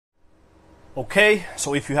Okay,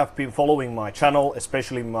 so if you have been following my channel,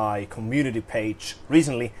 especially my community page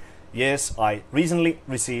recently, yes, I recently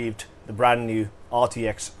received the brand new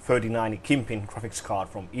RTX 3090 Kimpin graphics card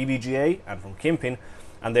from EVGA and from Kimpin,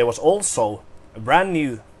 and there was also a brand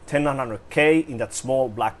new 10900K in that small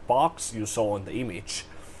black box you saw in the image,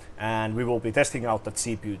 and we will be testing out that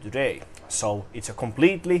CPU today. So it's a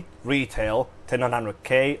completely retail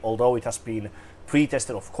 10900K, although it has been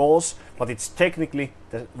pre-tested of course, but it's technically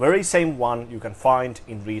the very same one you can find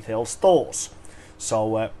in retail stores.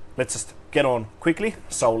 So let's just get on quickly.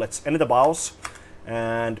 So let's enter the BIOS,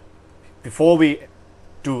 and before we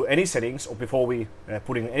do any settings, or before we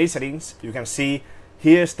put in any settings, you can see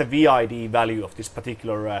here's the VID value of this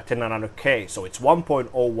particular 10900K. So it's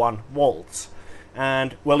 1.01 volts,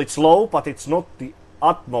 and well, it's low, but it's not the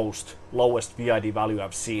utmost lowest VID value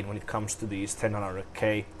I've seen when it comes to these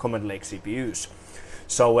 10900K Command Lake CPUs.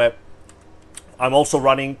 So I'm also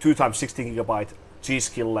running 2x16GB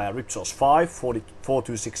G.Skill Ripjaws 5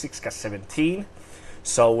 4266K17.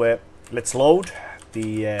 So let's load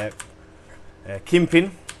the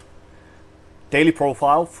Kimpin daily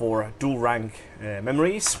profile for dual rank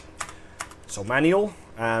memories. So manual,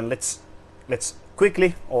 and let's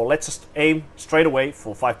quickly, or let's just aim straight away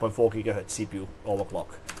for 5.4 GHz CPU overclock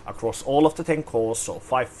across all of the 10 cores. So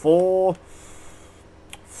 5.4,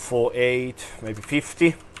 4.8, maybe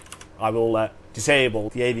 50. I will disable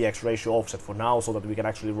the AVX ratio offset for now, so that we can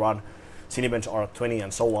actually run Cinebench R20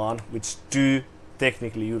 and so on, which do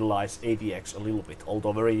technically utilize AVX a little bit,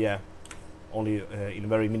 although very only in a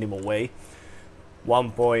very minimal way.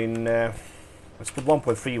 Let's put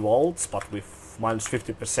 1.3 volts, but with minus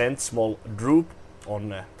 50% small droop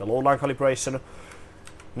on the load line calibration.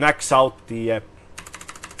 Max out the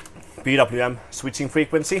PWM switching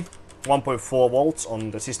frequency, 1.4 volts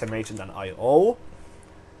on the system agent and I/O,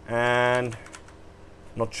 and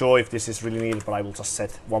not sure if this is really needed, but I will just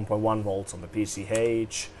set 1.1 volts on the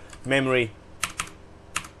PCH. Memory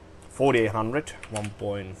 4800,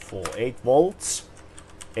 1.48 volts,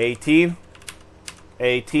 18,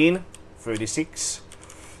 36,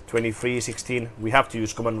 23, 16. We have to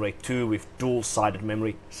use command rate 2 with dual-sided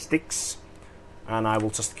memory sticks, and I will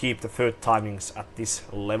just keep the third timings at this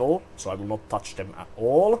level, so I will not touch them at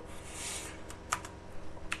all.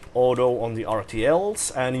 Auto on the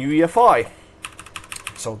RTLs and UEFI.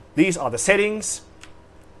 So these are the settings.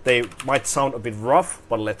 They might sound a bit rough,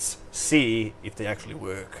 but let's see if they actually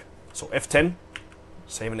work. So F10,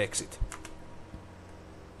 save and exit.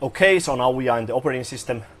 Okay, so now we are in the operating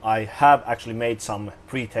system. I have actually made some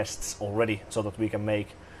pre-tests already so that we can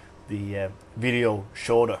make the video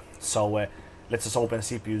shorter. So let's just open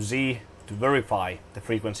CPU Z to verify the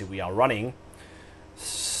frequency we are running.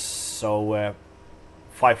 So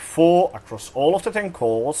 5.4 across all of the 10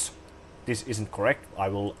 cores. This isn't correct.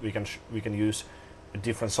 We can use a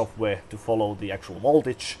different software to follow the actual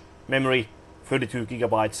voltage. Memory 32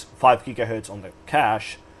 gigabytes, 5 gigahertz on the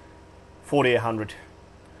cache, 4800,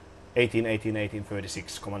 18,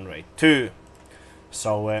 36, command rate 2.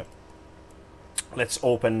 So let's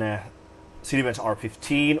open Cinebench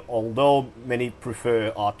R15, although many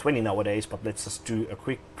prefer R20 nowadays, but let's just do a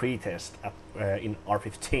quick pre-test in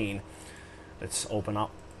R15. Let's open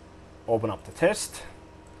up the test,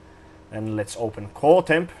 and let's open core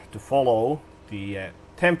temp to follow the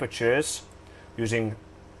temperatures using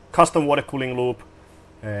custom water cooling loop.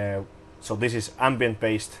 So this is ambient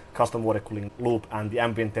based custom water cooling loop, and the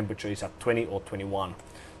ambient temperature is at 20 or 21.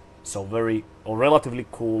 So relatively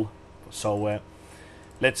cool. So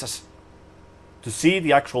let's just, to see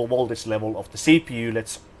the actual voltage level of the CPU,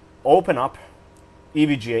 let's open up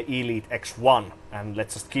EVGA Elite X1, and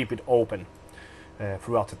let's just keep it open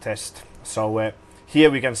throughout the test. So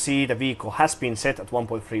here we can see the VCore has been set at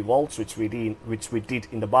 1.3 volts, which we did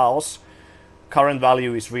in the BIOS. Current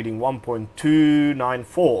value is reading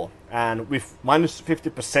 1.294, and with minus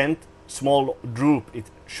 50% small droop,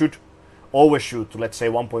 it should overshoot to, let's say,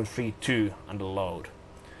 1.32 under load.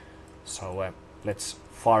 So let's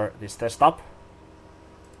fire this test up.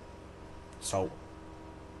 So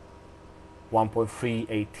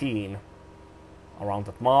 1.318 around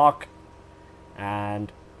that mark,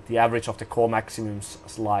 and the average of the core maximums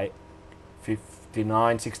is like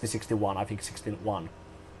 59, 60, 61, I think 61.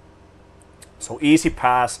 So easy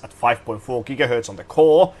pass at 5.4 gigahertz on the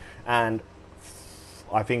core, and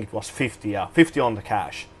I think it was 50 on the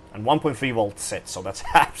cache, and 1.3 volts set, so that's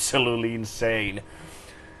absolutely insane.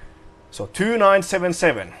 So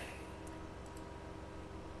 2977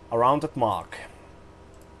 around that mark.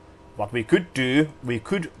 What we could do, we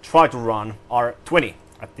could try to run R20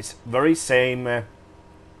 at this very same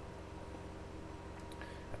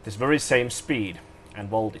speed and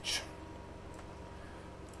voltage.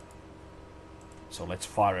 So let's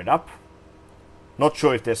fire it up. Not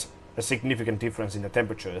sure if there's a significant difference in the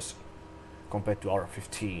temperatures compared to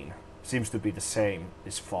R15. Seems to be the same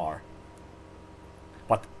this far.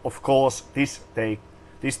 But of course this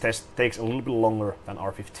test takes a little bit longer than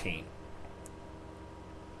R15.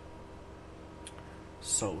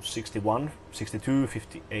 So 61, 62,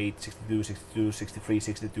 58, 62, 62, 63,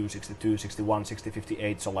 62, 62, 61, 60,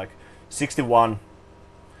 58. So like 61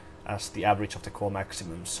 as the average of the core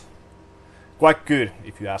maximums. Quite good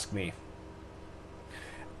if you ask me.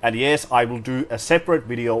 And yes, I will do a separate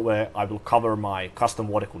video where I will cover my custom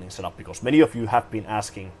water cooling setup, because many of you have been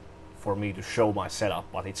asking for me to show my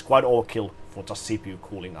setup, but it's quite overkill for just CPU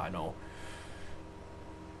cooling, I know.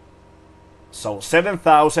 So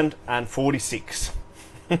 7046.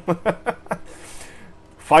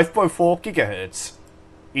 5.4 GHz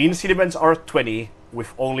in Cinebench R20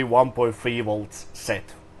 with only 1.3 volts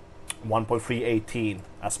set, 1.318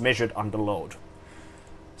 as measured under load.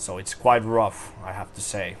 So it's quite rough, I have to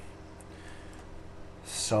say.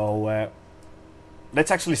 So let's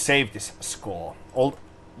actually save this score.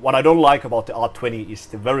 What I don't like about the R20 is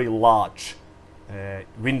the very large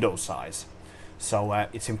window size. So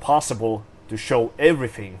it's impossible to show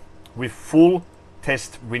everything with full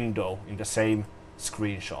test window in the same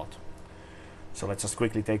screenshot. So let's just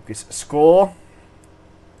quickly take this score.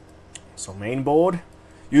 So mainboard,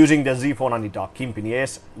 using the Z490 Dark Kimpin,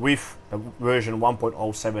 yes, with the version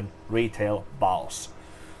 1.07 retail BIOS.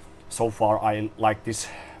 So far I like this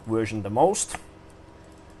version the most.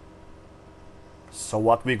 So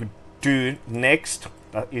what we could do next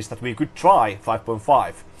is that we could try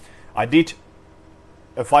 5.5. I did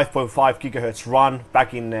a 5.5 GHz run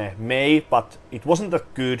back in May, but it wasn't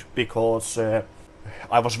that good because I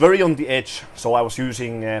was very on the edge. So I was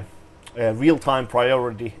using real-time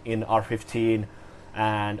priority in R15,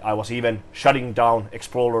 and I was even shutting down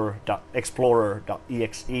Explorer.exe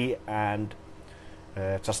and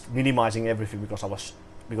just minimizing everything because I was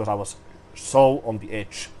so on the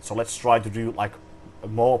edge. So let's try to do like a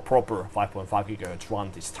more proper 5.5 GHz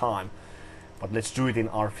run this time, but let's do it in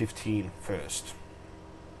R15 first.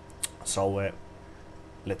 So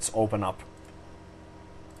let's open up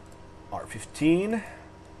R15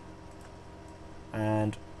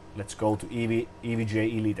 and let's go to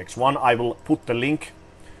EVGA Elite X1. I will put the link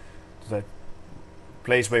to the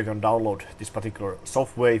place where you can download this particular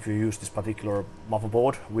software if you use this particular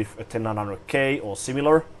motherboard with a 10900K or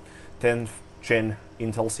similar 10th gen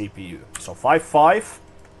Intel CPU. So 5.5,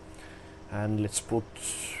 and let's put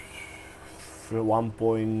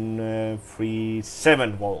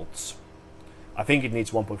 1.37 volts. I think it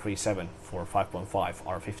needs 1.37 for 5.5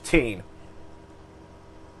 R15.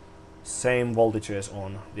 Same voltages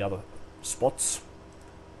on the other spots.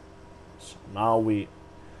 So now we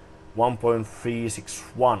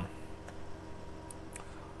 1.361.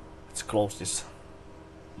 Let's close this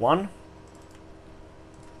one.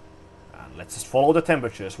 And let's just follow the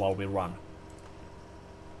temperatures while we run.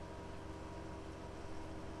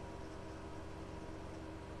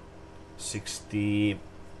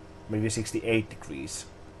 Maybe 68 degrees,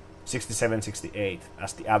 67, 68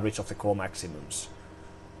 as the average of the core maximums.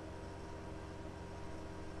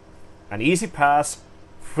 An easy pass,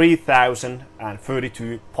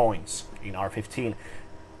 3032 points in R15.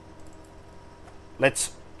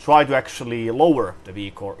 Let's try to actually lower the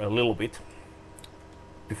VCore a little bit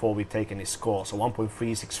before we take any score. So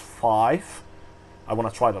 1.365. I want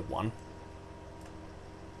to try that one.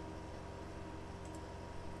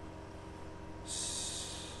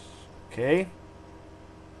 Okay,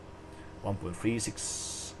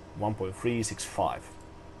 1.365.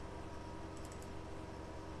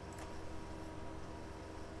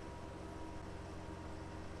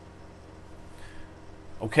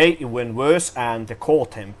 Okay, it went worse and the core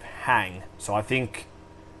temp hang. So I think,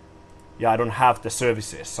 yeah, I don't have the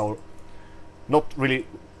services. So not really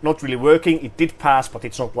working. It did pass, but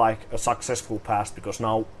it's not like a successful pass because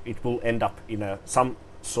now it will end up in some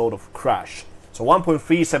sort of crash. So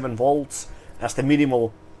 1.37 volts as the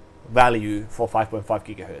minimal value for 5.5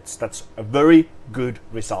 GHz. That's a very good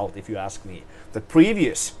result if you ask me. The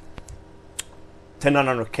previous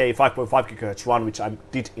 10900K 5.5 GHz run, which I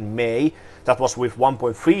did in May, that was with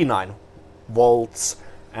 1.39 volts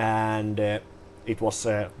and it was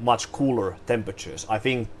much cooler temperatures. I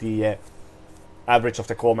think the average of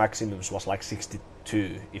the core maximums was like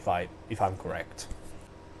 62 if I'm correct.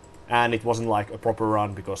 And it wasn't like a proper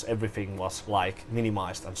run because everything was like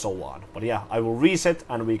minimized and so on. But yeah, I will reset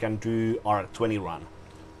and we can do R20 run.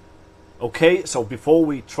 Okay, so before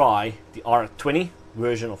we try the R20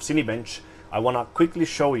 version of Cinebench, I want to quickly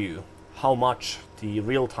show you how much the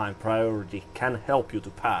real-time priority can help you to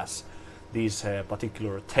pass these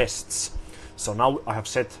particular tests. So now I have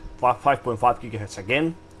set 5.5 GHz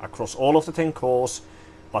again across all of the 10 cores,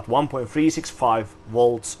 but 1.365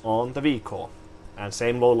 volts on the VCore, and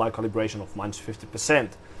same low light calibration of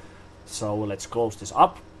 -50%. So let's close this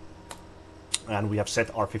up, and we have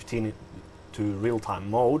set R15 to real-time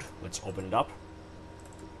mode. Let's open it up.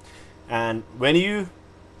 And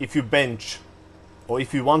if you bench, or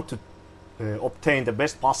if you want to obtain the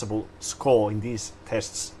best possible score in these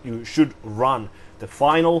tests, you should run the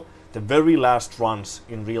very last runs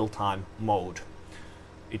in real-time mode.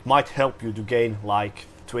 It might help you to gain like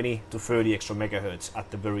 20 to 30 extra megahertz at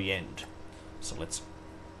the very end. So let's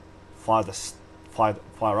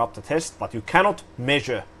fire up the test, but you cannot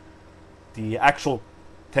measure the actual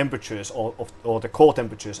temperatures or the core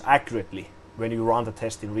temperatures accurately when you run the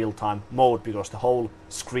test in real-time mode, because the whole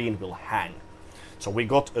screen will hang. So we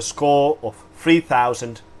got a score of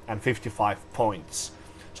 3055 points.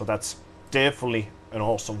 So that's definitely an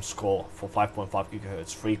awesome score for 5.5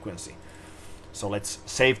 GHz frequency. So let's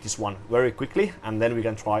save this one very quickly, and then we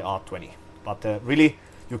can try R20. But really,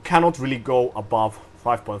 you cannot really go above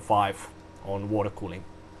 5.5 on water cooling.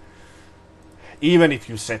 Even if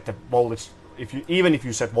you set the voltage, even if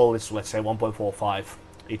you set voltage to, let's say, 1.45,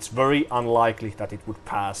 it's very unlikely that it would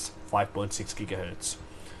pass 5.6 GHz.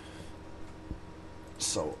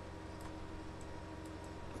 So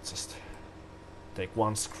let's just take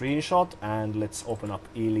one screenshot, and let's open up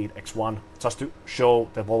eLead X1 just to show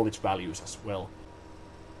the voltage values as well,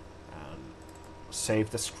 and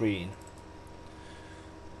save the screen.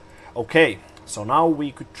 Okay, so now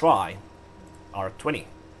we could try R20.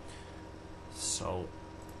 So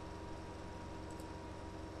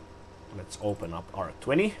let's open up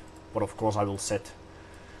R20, but of course I will set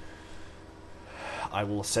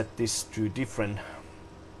this to different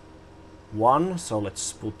one. So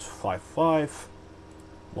let's put 5.5,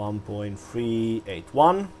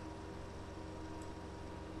 1.381,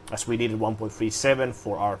 as we needed 1.37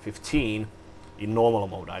 for R15 in normal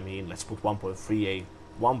mode. I mean, let's put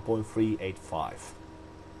 1.385.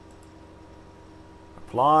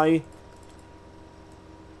 Apply.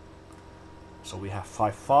 So we have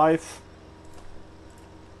 5.5.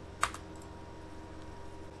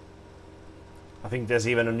 I think there's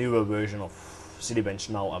even a newer version of Cinebench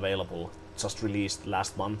now available, just released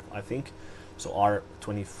last month, I think. So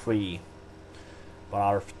R23. But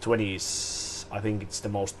R20 is, I think it's the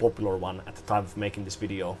most popular one at the time of making this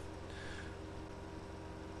video.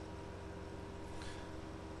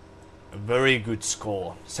 A very good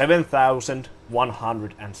score,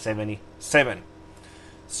 7,177.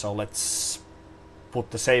 So let's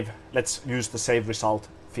use the save result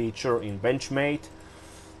feature in Benchmate.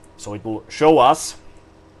 So it will show us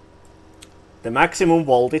the maximum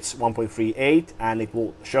voltage 1.38, and it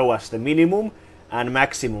will show us the minimum and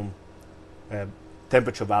maximum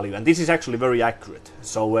temperature value, and this is actually very accurate.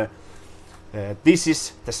 So this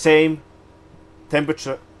is the same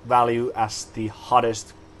temperature value as the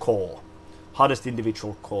hottest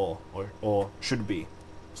individual core, or should be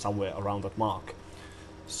somewhere around that mark.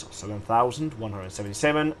 So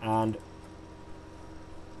 7,177, and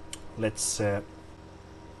let's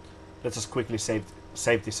just quickly save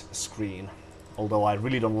this screen. Although I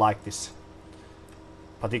really don't like this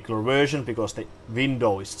particular version because the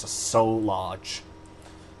window is just so large,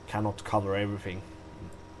 cannot cover everything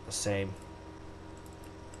the same.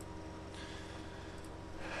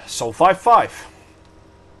 So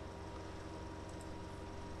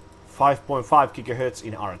 5.5 GHz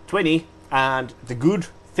in R20, and the good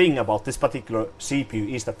thing about this particular CPU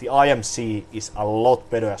is that the IMC is a lot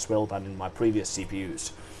better as well than in my previous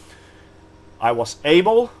CPUs. I was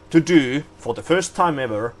able to do, for the first time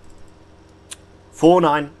ever,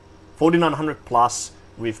 4900 plus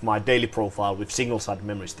with my daily profile with single-sided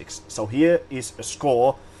memory sticks. So here is a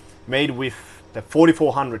score made with the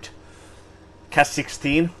 4400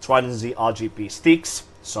 Cas16 Trident Z RGB sticks.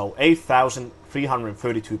 So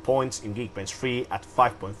 8,332 points in Geekbench 3 at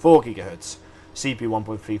 5.4 GHz, CPU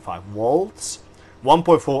 1.35 volts,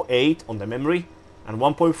 1.48 on the memory, and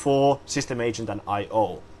 1.4 system agent and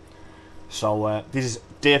I/O. So this is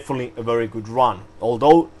definitely a very good run,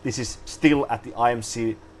 although this is still at the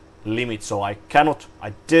IMC limit, so I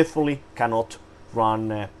definitely cannot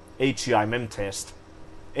run HEI mem test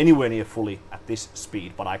anywhere near fully at this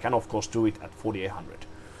speed, but I can of course do it at 4800.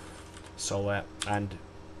 So and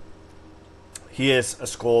here's a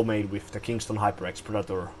score made with the Kingston HyperX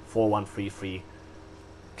Predator 4133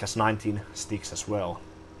 Cas19 sticks as well.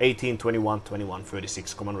 18, 21, 21,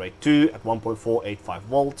 36 command rate 2 at 1.485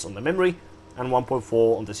 volts on the memory and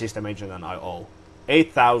 1.4 on the system agent and I/O.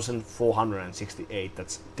 8,468,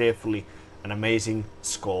 that's definitely an amazing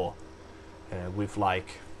score with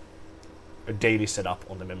like a daily setup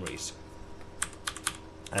on the memories.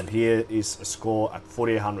 And here is a score at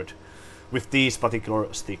 4800 with these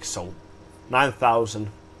particular sticks, so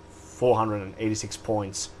 9486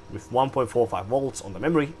 points with 1.45 volts on the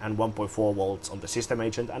memory and 1.4 volts on the system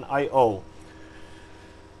agent and I/O.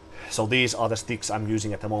 So these are the sticks I'm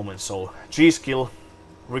using at the moment. So G.Skill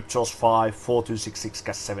Ripjaws 5 4266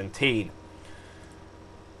 Gas17.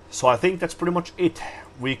 So I think that's pretty much it.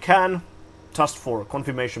 We can, just for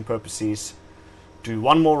confirmation purposes, do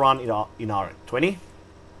one more run in R20,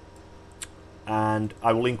 and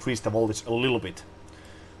I will increase the voltage a little bit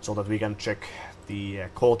so that we can check the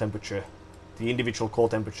core temperature, the individual core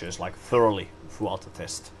temperatures, like thoroughly throughout the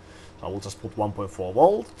test. So I will just put 1.4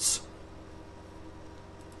 volts.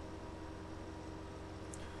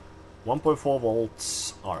 1.4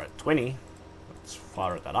 volts are at 20. Let's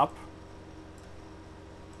fire that up.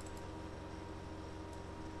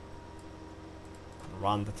 And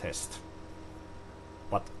run the test.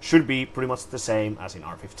 But should be pretty much the same as in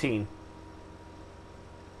R15.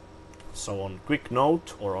 So on quick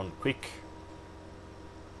note or on quick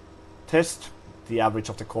test, the average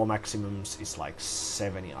of the core maximums is like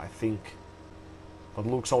 70, I think. But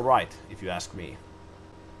looks alright, if you ask me.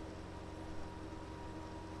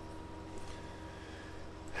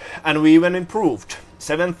 And we even improved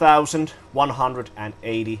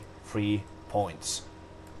 7,183 points.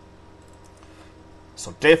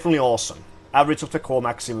 So definitely awesome. Average of the core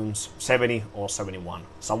maximums 70 or 71,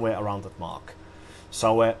 somewhere around that mark.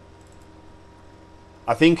 So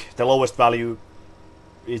I think the lowest value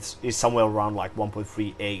is somewhere around like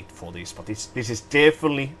 1.38 for this, but this is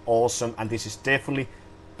definitely awesome, and this is definitely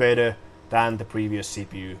better than the previous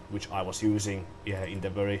CPU which I was using in the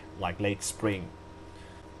very like late spring.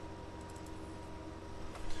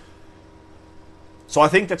 So I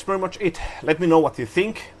think that's pretty much it. Let me know what you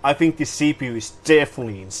think. I think this CPU is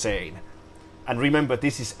definitely insane. And remember,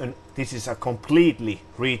 this is a completely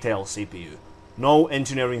retail CPU. No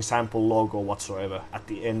engineering sample logo whatsoever at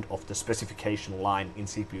the end of the specification line in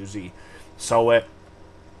CPU-Z. So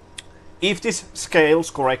if this scales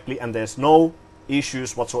correctly and there's no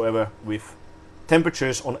issues whatsoever with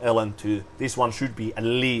temperatures on LN2, this one should be at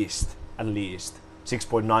least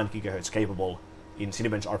 6.9 GHz capable in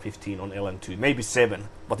Cinebench R15 on LN2, maybe 7,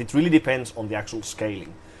 but it really depends on the actual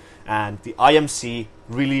scaling. And the IMC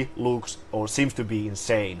really looks or seems to be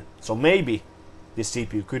insane. So maybe this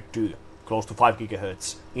CPU could do close to 5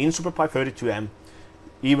 GHz in SuperPi 32M,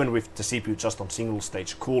 even with the CPU just on single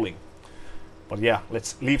stage cooling. But yeah,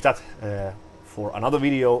 let's leave that for another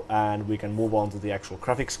video, and we can move on to the actual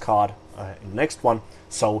graphics card in the next one.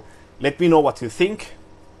 So let me know what you think.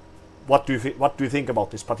 What do you think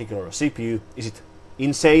about this particular CPU? Is it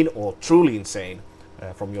insane or truly insane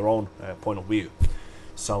from your own point of view?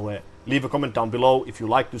 So leave a comment down below if you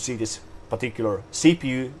like to see this particular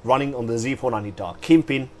CPU running on the Z490 Dark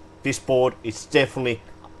Kingpin. This board is definitely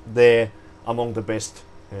there among the best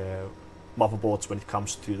motherboards when it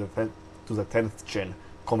comes to the 10th gen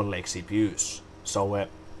Common Lake CPUs. So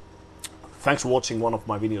thanks for watching one of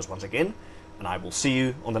my videos once again, and I will see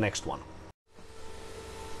you on the next one.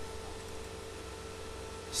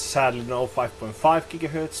 Sadly no 5.5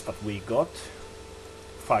 GHz, but we got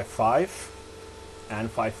 5.5 and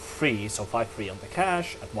 5.3, so 5.3 on the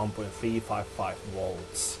cache at 1.355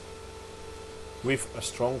 volts with a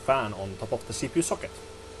strong fan on top of the CPU socket.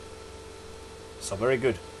 So very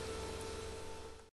good.